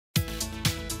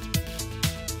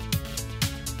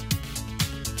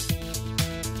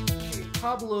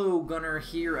Pablo Gunner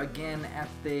here again at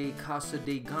the Casa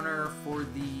de Gunner for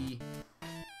the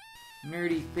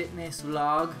Nerdy Fitness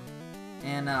vlog.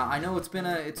 And I know it's been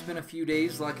a few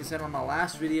days. Like I said on my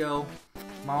last video,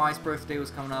 my wife's birthday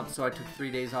was coming up, so I took 3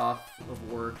 days off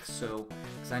of work. So,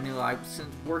 because I knew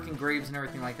since working graves and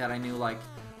everything like that, I knew like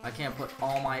I can't put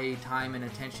all my time and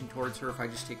attention towards her if I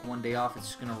just take 1 day off. It's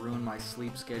just gonna ruin my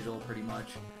sleep schedule pretty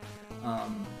much.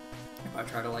 If I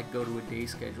try to like go to a day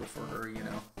schedule for her, you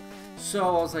know.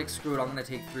 So I was like, screw it, I'm gonna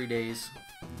take 3 days,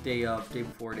 day of, day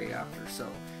before, day after. So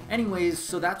anyways,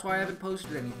 so that's why I haven't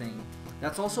posted anything.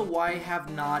 That's also why I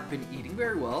have not been eating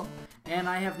very well, and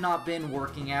I have not been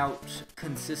working out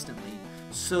consistently.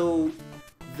 So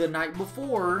the night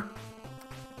before,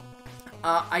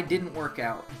 I didn't work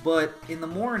out, but in the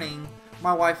morning,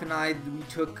 my wife and I, we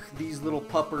took these little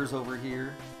puppers over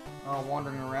here,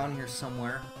 wandering around here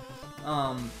somewhere,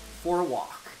 for a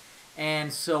walk.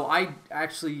 And so I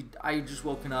just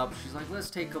woken up. She's like, let's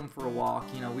take them for a walk.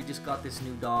 You know, we just got this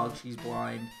new dog. She's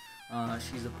blind.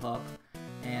 She's a pup.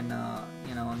 And,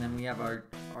 you know, and then we have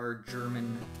our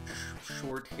German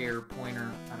short hair pointer.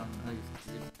 I don't know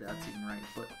if that's even right,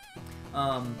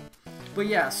 but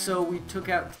yeah, so we took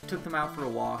them out for a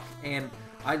walk, and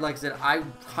like I said, I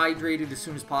hydrated as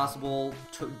soon as possible,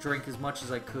 drank as much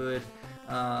as I could,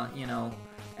 you know,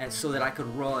 and so that I could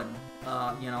run.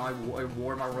 You know, I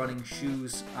wore my running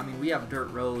shoes. I mean, we have dirt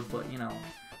road, but you know,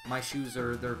 my shoes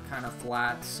they're kind of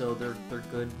flat, so they're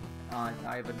good. I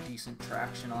have a decent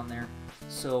traction on there.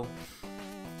 So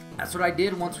that's what I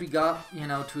did. Once we got, you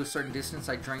know, to a certain distance,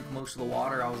 I drank most of the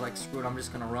water. I was like, screw it, I'm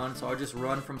just gonna run. So I just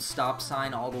run from stop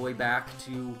sign all the way back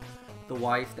to the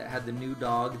wife that had the new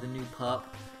dog, the new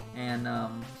pup, and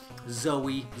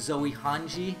Zoe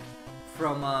Hanji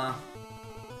from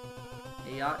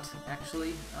Ayat,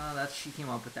 actually. She came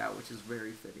up with that, which is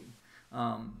very fitting.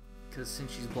 Because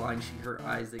since she's blind, her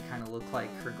eyes, they kind of look like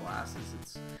her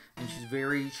glasses. And she's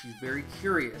very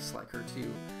curious, like her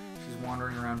too. She's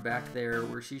wandering around back there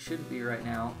where she shouldn't be right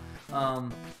now.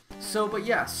 But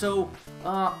yeah,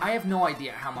 I have no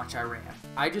idea how much I ran.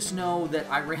 I just know that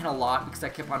I ran a lot because I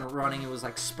kept on running. It was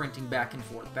like sprinting back and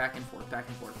forth, back and forth, back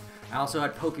and forth. I also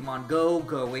had Pokemon Go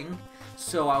going,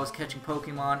 so I was catching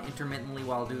Pokemon intermittently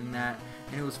while doing that.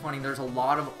 And it was funny, there's a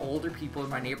lot of older people in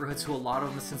my neighborhood, so a lot of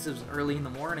them, since it was early in the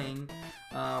morning,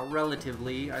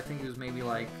 relatively, I think it was maybe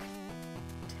like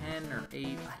 10 or 8,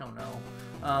 I don't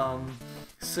know.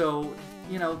 So,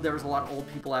 you know, there was a lot of old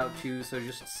people out too, so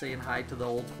just saying hi to the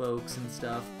old folks and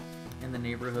stuff in the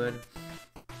neighborhood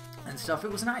and stuff.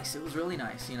 It was nice. It was really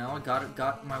nice, you know. I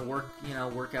got my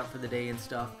workout for the day and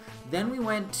stuff. Then we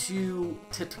went to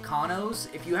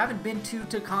Tucanos. If you haven't been to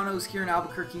Tucanos here in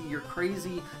Albuquerque, you're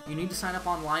crazy. You need to sign up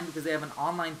online because they have an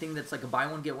online thing that's like a buy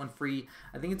one get one free.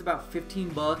 I think it's about 15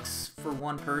 bucks for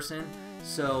one person.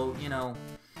 So, you know,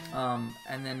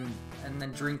 and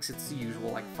then drinks, it's the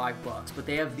usual, like 5 bucks. But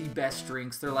they have the best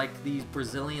drinks. They're like these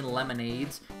Brazilian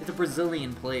lemonades. It's a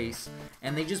Brazilian place,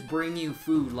 and they just bring you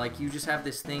food. Like, you just have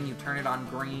this thing, you turn it on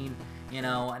green, you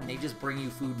know, and they just bring you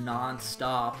food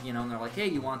non-stop, you know, and they're like, hey,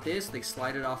 you want this? They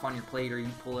slide it off on your plate, or you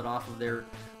pull it off of their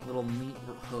little meat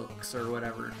hooks or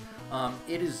whatever.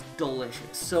 It is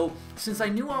delicious. So since I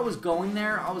knew I was going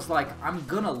there, I was like, I'm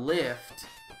gonna lift.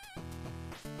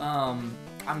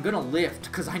 I'm gonna lift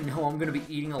because I know I'm gonna be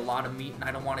eating a lot of meat and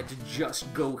I don't want it to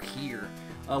just go here,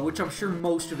 which I'm sure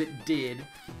most of it did,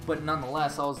 but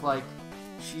nonetheless, I was like,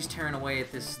 she's tearing away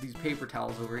at these paper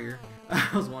towels over here. I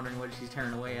was wondering what she's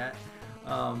tearing away at.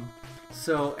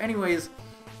 So anyways,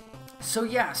 so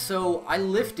yeah, so I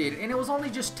lifted, and it was only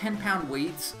just 10-pound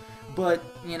weights, but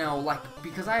you know, like,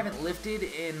 because I haven't lifted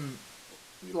in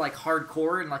like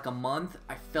hardcore in like a month,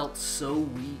 I felt so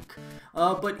weak.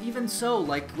 But even so,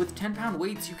 like with 10-pound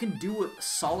weights, you can do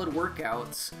solid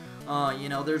workouts. You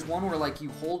know, there's one where like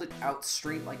you hold it out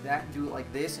straight like that and do it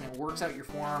like this, and it works out your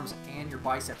forearms and your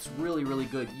biceps really, really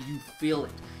good. You feel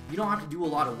it. You don't have to do a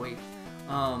lot of weight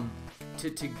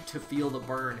to feel the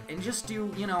burn. And just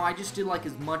do, you know, I just did like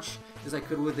as much as I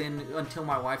could until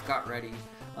my wife got ready.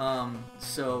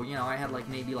 So, you know, I had like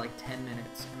maybe like 10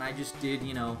 minutes, and I just did,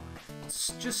 you know,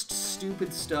 just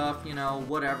stupid stuff, you know,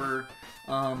 whatever,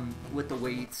 with the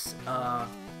weights,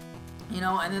 you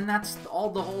know, and then that's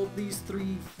these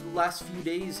last few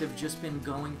days have just been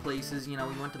going places. You know,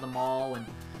 we went to the mall, and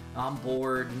I'm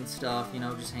bored and stuff, you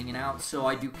know, just hanging out, so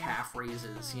I do calf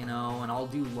raises, you know, and I'll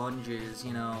do lunges,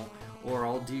 you know, or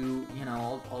I'll do, you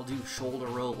know, I'll do shoulder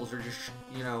rolls, or just,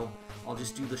 you know, I'll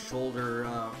just do the shoulder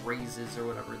raises or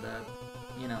whatever,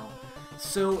 you know,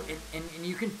 So, and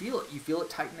you can feel it. You feel it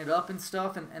tighten it up and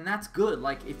stuff, and that's good.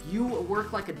 Like, if you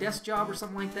work like a desk job or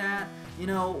something like that, you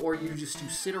know, or you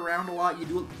sit around a lot,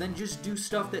 then just do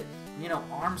stuff that, you know,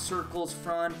 arm circles,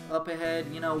 front, up ahead,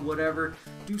 you know, whatever.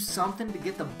 Do something to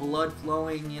get the blood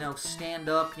flowing, you know, stand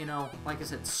up, you know, like I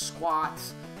said,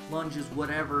 squats, lunges,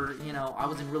 whatever. You know, I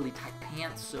was in really tight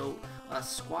pants, so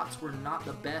squats were not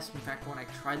the best. In fact, when I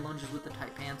tried lunges with the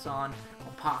tight pants on,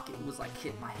 my pocket was like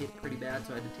hitting my hip pretty bad,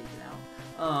 so I had to take it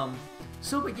out.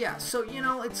 But yeah, so you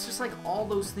know, it's just like all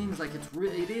those things. Like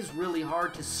it is really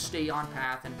hard to stay on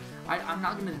path, and I'm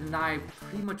not gonna deny I've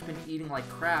pretty much been eating like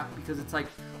crap, because it's like,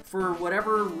 for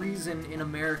whatever reason in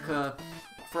America,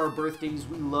 for our birthdays,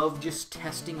 we love just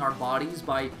testing our bodies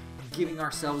by giving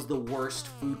ourselves the worst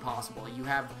food possible. You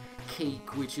have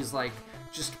cake, which is like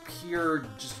just pure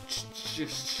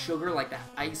just sugar. Like, the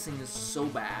icing is so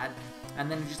bad,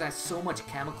 and then it just has so much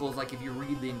chemicals. Like, if you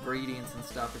read the ingredients and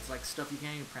stuff, it's like stuff you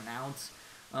can't even pronounce.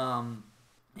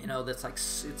 You know, that's like,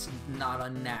 it's not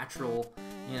unnatural,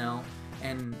 you know,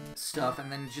 and stuff.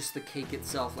 And then just the cake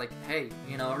itself, like, hey,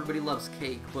 you know, everybody loves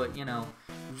cake, but you know,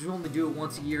 you only do it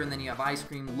once a year, and then you have ice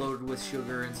cream loaded with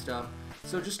sugar and stuff.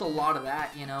 So just a lot of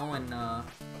that, you know,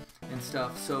 and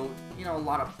stuff. So, you know, a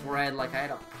lot of bread. Like, I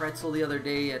had a pretzel the other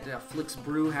day at Flix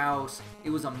Brewhouse. It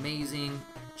was amazing.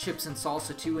 Chips and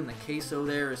salsa too, and the queso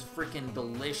there is freaking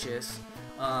delicious.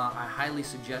 I highly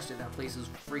suggest it. That place is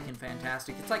freaking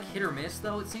fantastic. It's like hit or miss,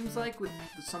 though, it seems like, with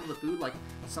some of the food. Like,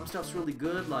 some stuff's really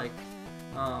good, like,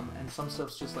 and some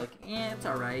stuff's just like, it's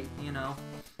alright, you know.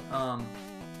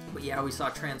 But yeah, we saw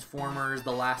Transformers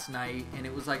the last night, and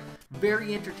it was like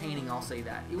very entertaining, I'll say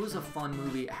that. It was a fun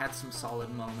movie. It had some solid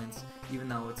moments, even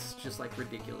though it's just like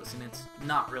ridiculous, and it's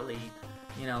not really,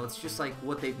 you know, it's just like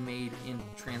what they've made in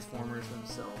Transformers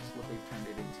themselves, what they've turned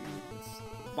it into. It's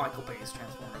Michael Bay's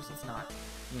Transformers. It's not,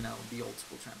 you know, the old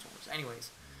school Transformers.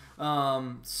 Anyways,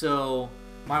 so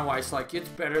my wife's like, it's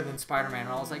better than Spider-Man,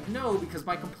 and I was like, no, because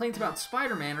my complaints about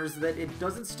Spider-Man is that it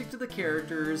doesn't stick to the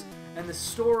characters and the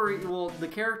story, well, the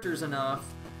characters enough,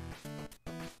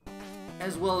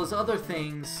 as well as other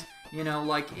things, you know,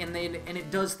 like, and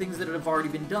it does things that have already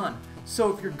been done.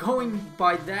 So if you're going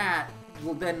by that,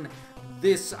 well, then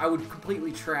this, I would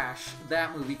completely trash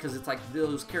that movie, because it's like,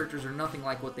 those characters are nothing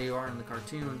like what they are in the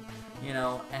cartoon, you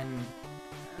know, and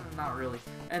not really.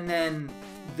 And then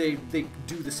they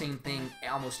do the same thing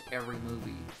almost every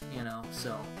movie, you know,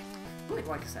 so, but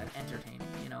like I said, entertaining,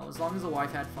 you know, as long as the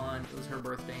wife had fun, it was her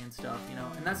birthday and stuff, you know,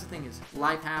 and that's the thing, is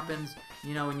life happens,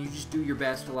 you know, and you just do your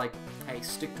best to, like, hey,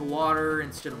 stick to water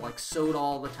instead of like soda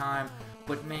all the time.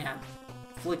 But man,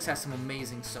 Flix has some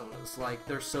amazing sodas. Like,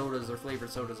 their sodas, their flavored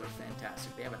sodas are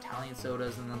fantastic. They have Italian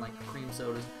sodas and then like cream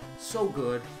sodas, so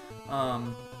good.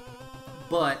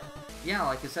 But yeah,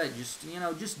 like I said, just, you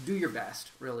know, just do your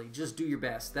best, really. Just do your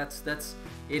best. That's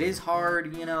it is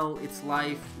hard, you know, it's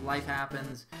life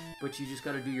happens, but you just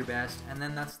got to do your best. And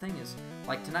then that's the thing, is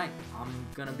like tonight, I'm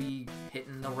gonna be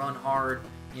hitting the run hard,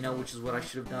 you know, which is what I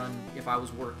should have done if I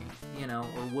was working, you know,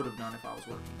 or would have done if I was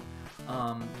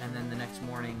working. And then the next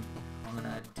morning, I'm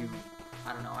gonna do,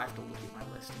 I don't know, I have to look at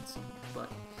my list and see,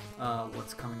 but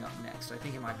what's coming up next. I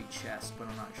think it might be chest, but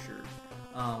I'm not sure,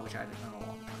 which I haven't done in a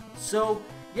long time. So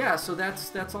yeah, so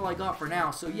that's all I got for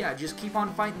now. So yeah, just keep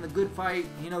on fighting the good fight,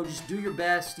 you know, just do your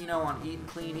best, you know, on eating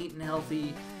clean, eating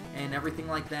healthy, and everything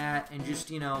like that, and just,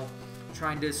 you know,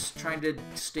 trying to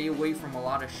stay away from a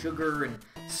lot of sugar and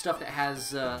stuff that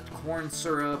has corn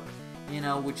syrup, you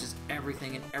know, which is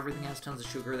everything, and everything has tons of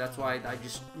sugar. That's why I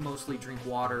just mostly drink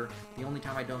water. The only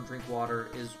time I don't drink water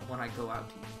is when I go out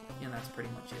to eat, and that's pretty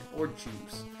much it. Or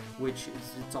juice, which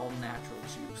is, it's all natural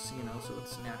juice, you know, so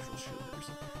it's natural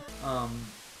sugars,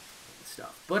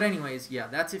 stuff. But anyways, yeah,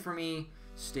 that's it for me.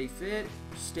 Stay fit,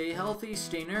 stay healthy,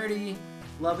 stay nerdy,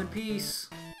 love and peace.